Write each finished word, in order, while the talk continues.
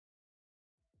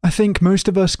think most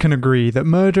of us can agree that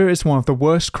murder is one of the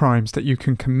worst crimes that you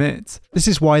can commit. This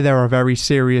is why there are very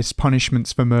serious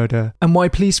punishments for murder, and why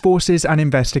police forces and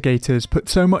investigators put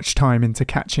so much time into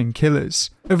catching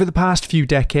killers. Over the past few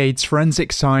decades,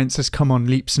 forensic science has come on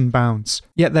leaps and bounds,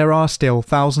 yet there are still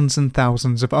thousands and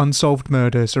thousands of unsolved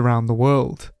murders around the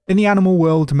world. In the animal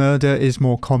world, murder is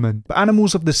more common, but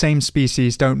animals of the same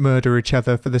species don't murder each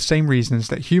other for the same reasons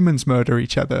that humans murder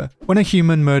each other. When a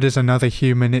human murders another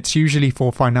human, it's usually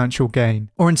for financial gain,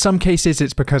 or in some cases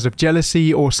it's because of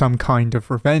jealousy or some kind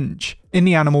of revenge. In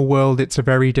the animal world, it's a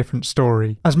very different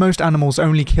story, as most animals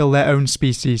only kill their own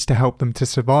species to help them to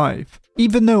survive.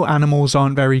 Even though animals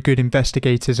aren't very good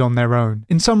investigators on their own,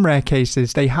 in some rare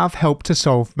cases they have helped to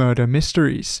solve murder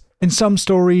mysteries. In some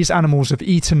stories, animals have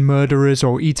eaten murderers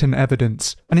or eaten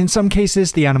evidence, and in some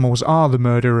cases the animals are the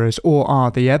murderers or are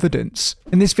the evidence.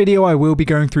 In this video I will be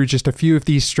going through just a few of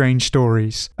these strange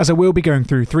stories, as I will be going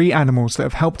through 3 animals that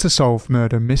have helped to solve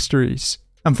murder mysteries.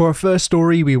 And for our first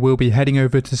story we will be heading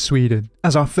over to Sweden,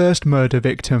 as our first murder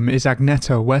victim is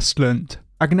Agneta Westlund.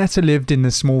 Agneta lived in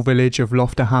the small village of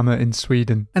Loftahammar in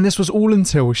Sweden, and this was all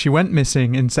until she went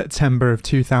missing in September of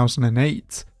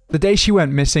 2008. The day she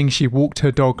went missing, she walked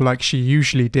her dog like she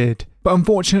usually did, but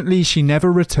unfortunately she never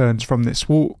returned from this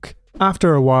walk.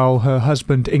 After a while, her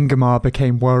husband Ingemar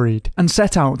became worried and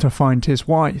set out to find his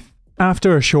wife.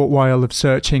 After a short while of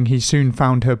searching, he soon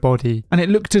found her body, and it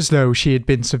looked as though she had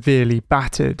been severely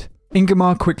battered.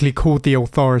 Ingemar quickly called the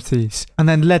authorities and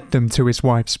then led them to his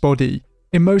wife's body.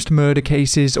 In most murder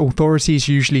cases, authorities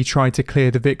usually try to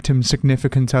clear the victim's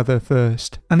significant other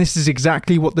first, and this is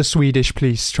exactly what the Swedish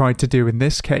police tried to do in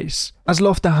this case. As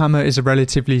Loftahammar is a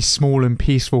relatively small and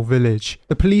peaceful village,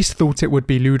 the police thought it would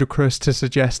be ludicrous to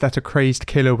suggest that a crazed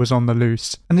killer was on the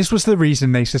loose, and this was the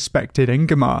reason they suspected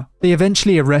Ingemar. They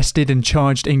eventually arrested and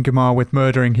charged Ingemar with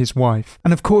murdering his wife,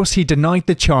 and of course he denied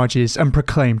the charges and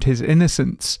proclaimed his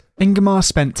innocence. Ingemar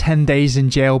spent 10 days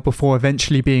in jail before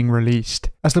eventually being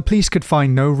released, as the police could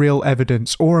find no real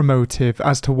evidence or a motive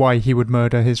as to why he would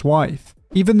murder his wife.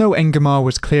 Even though Ingemar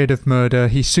was cleared of murder,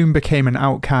 he soon became an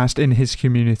outcast in his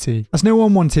community, as no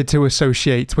one wanted to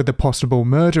associate with a possible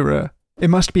murderer. It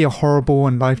must be a horrible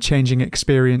and life-changing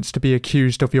experience to be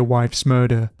accused of your wife's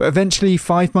murder, but eventually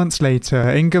 5 months later,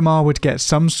 Ingemar would get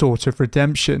some sort of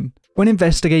redemption. When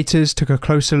investigators took a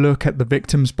closer look at the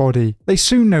victim's body, they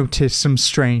soon noticed some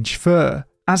strange fur.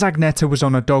 As Agneta was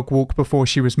on a dog walk before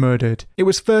she was murdered, it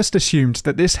was first assumed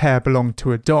that this hair belonged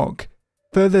to a dog.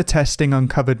 Further testing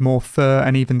uncovered more fur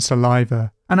and even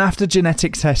saliva, and after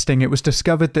genetic testing it was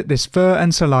discovered that this fur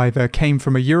and saliva came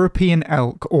from a European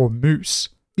elk or moose.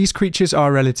 These creatures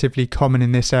are relatively common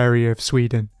in this area of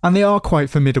Sweden, and they are quite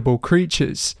formidable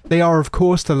creatures. They are of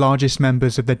course the largest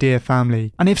members of the deer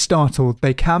family, and if startled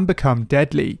they can become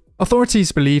deadly.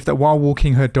 Authorities believe that while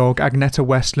walking her dog, Agneta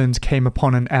Westlund came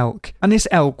upon an elk, and this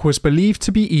elk was believed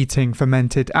to be eating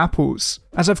fermented apples.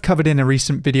 As I've covered in a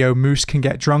recent video, moose can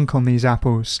get drunk on these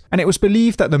apples, and it was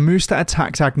believed that the moose that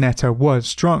attacked Agneta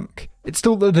was drunk. It's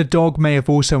thought that the dog may have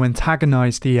also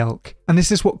antagonized the elk, and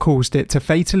this is what caused it to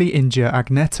fatally injure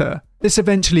Agneta. This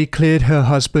eventually cleared her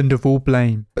husband of all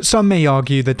blame, but some may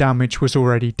argue the damage was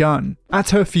already done. At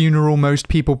her funeral, most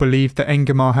people believed that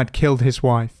Ingemar had killed his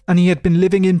wife, and he had been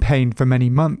living in pain for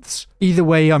many months. Either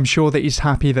way, I'm sure that he's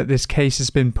happy that this case has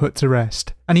been put to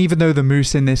rest. And even though the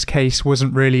moose in this case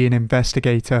wasn't really an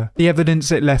investigator, the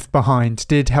evidence it left behind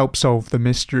did help solve the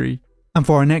mystery. And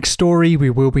for our next story, we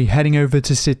will be heading over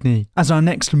to Sydney, as our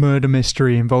next murder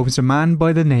mystery involves a man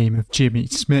by the name of Jimmy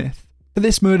Smith. For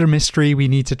this murder mystery, we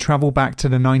need to travel back to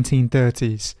the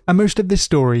 1930s, and most of this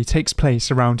story takes place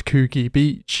around Tsuki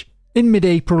Beach. In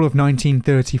mid-April of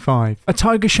 1935, a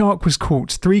tiger shark was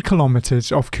caught 3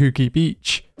 kilometers off Tsuki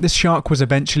Beach. This shark was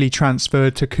eventually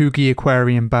transferred to Tsuki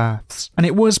Aquarium Baths, and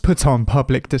it was put on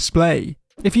public display.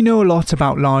 If you know a lot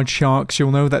about large sharks,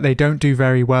 you'll know that they don't do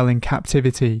very well in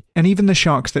captivity, and even the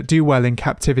sharks that do well in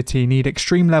captivity need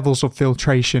extreme levels of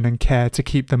filtration and care to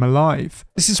keep them alive.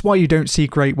 This is why you don't see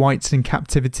great whites in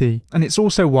captivity, and it's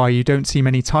also why you don't see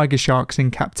many tiger sharks in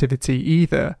captivity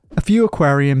either. A few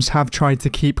aquariums have tried to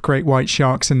keep great white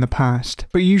sharks in the past,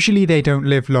 but usually they don't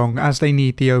live long as they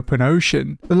need the open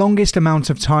ocean. The longest amount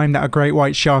of time that a great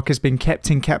white shark has been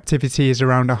kept in captivity is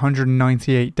around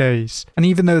 198 days, and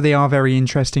even though they are very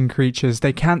interesting creatures,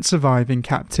 they can't survive in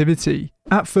captivity.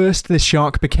 At first, this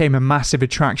shark became a massive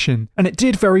attraction, and it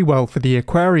did very well for the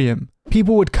aquarium.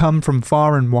 People would come from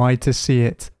far and wide to see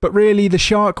it, but really the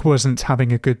shark wasn't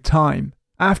having a good time.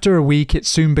 After a week, it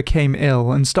soon became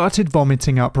ill and started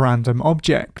vomiting up random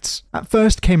objects. At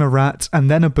first came a rat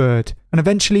and then a bird, and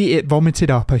eventually it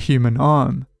vomited up a human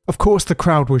arm. Of course, the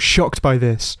crowd was shocked by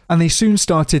this, and they soon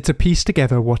started to piece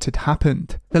together what had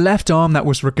happened. The left arm that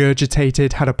was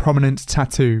regurgitated had a prominent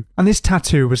tattoo, and this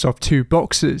tattoo was of 2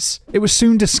 boxers. It was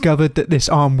soon discovered that this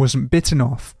arm wasn't bitten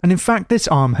off, and in fact this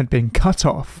arm had been cut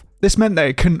off. This meant that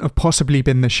it couldn't have possibly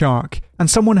been the shark, and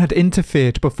someone had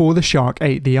interfered before the shark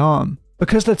ate the arm.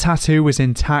 Because the tattoo was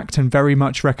intact and very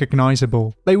much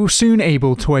recognisable, they were soon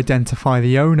able to identify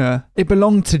the owner. It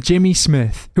belonged to Jimmy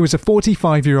Smith, who was a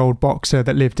 45-year-old boxer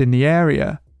that lived in the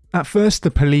area. At first,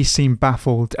 the police seemed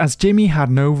baffled, as Jimmy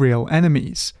had no real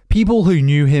enemies. People who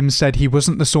knew him said he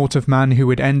wasn't the sort of man who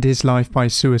would end his life by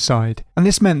suicide, and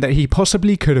this meant that he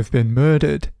possibly could have been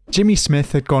murdered. Jimmy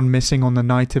Smith had gone missing on the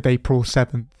night of April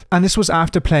 7th, and this was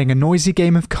after playing a noisy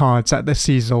game of cards at the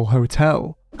Cecil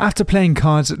Hotel. After playing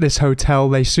cards at this hotel,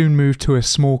 they soon moved to a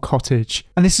small cottage,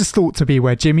 and this is thought to be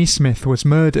where Jimmy Smith was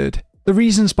murdered. The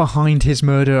reasons behind his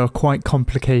murder are quite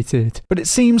complicated, but it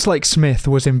seems like Smith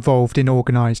was involved in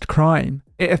organised crime.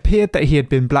 It appeared that he had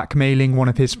been blackmailing one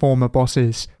of his former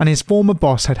bosses, and his former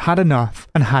boss had had enough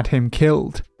and had him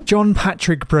killed. John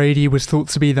Patrick Brady was thought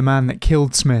to be the man that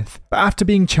killed Smith, but after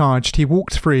being charged he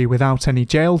walked free without any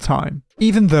jail time.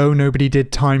 Even though nobody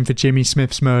did time for Jimmy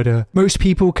Smith's murder, most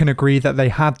people can agree that they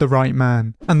had the right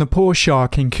man, and the poor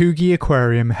shark in Coogee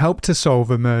Aquarium helped to solve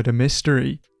a murder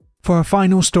mystery. For our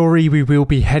final story, we will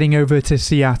be heading over to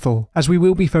Seattle, as we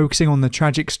will be focusing on the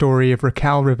tragic story of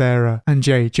Raquel Rivera and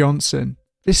Jay Johnson.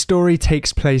 This story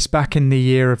takes place back in the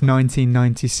year of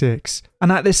 1996,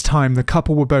 and at this time the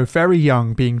couple were both very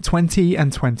young, being 20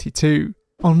 and 22.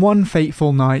 On one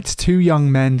fateful night, 2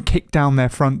 young men kicked down their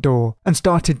front door and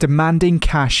started demanding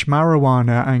cash,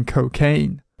 marijuana and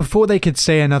cocaine. Before they could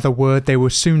say another word, they were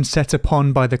soon set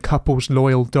upon by the couple's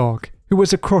loyal dog, who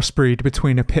was a crossbreed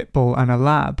between a pit bull and a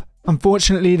lab.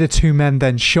 Unfortunately, the 2 men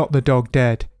then shot the dog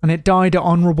dead, and it died an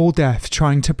honourable death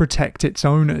trying to protect its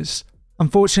owners.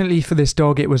 Unfortunately for this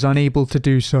dog, it was unable to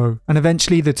do so, and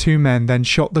eventually the 2 men then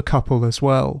shot the couple as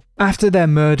well. After their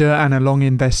murder and a long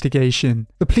investigation,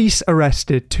 the police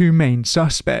arrested 2 main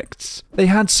suspects. They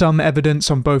had some evidence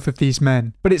on both of these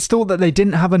men, but it's thought that they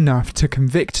didn't have enough to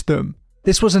convict them.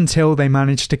 This was until they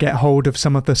managed to get hold of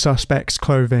some of the suspects'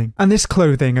 clothing, and this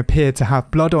clothing appeared to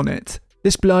have blood on it.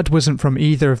 This blood wasn't from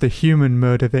either of the human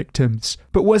murder victims,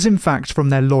 but was in fact from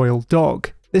their loyal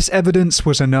dog. This evidence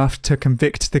was enough to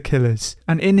convict the killers,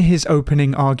 and in his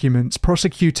opening arguments,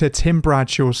 prosecutor Tim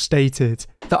Bradshaw stated,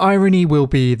 "The irony will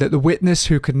be that the witness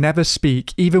who could never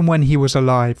speak even when he was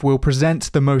alive will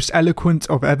present the most eloquent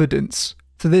of evidence."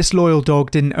 For this loyal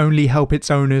dog didn't only help its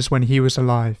owners when he was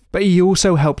alive, but he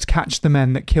also helped catch the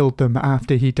men that killed them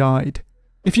after he died.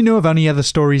 If you know of any other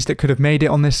stories that could have made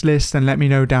it on this list, then let me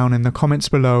know down in the comments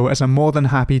below, as I'm more than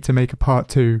happy to make a part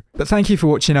 2. But thank you for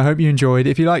watching, I hope you enjoyed.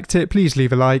 If you liked it, please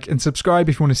leave a like and subscribe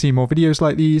if you want to see more videos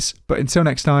like these. But until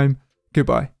next time,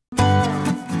 goodbye.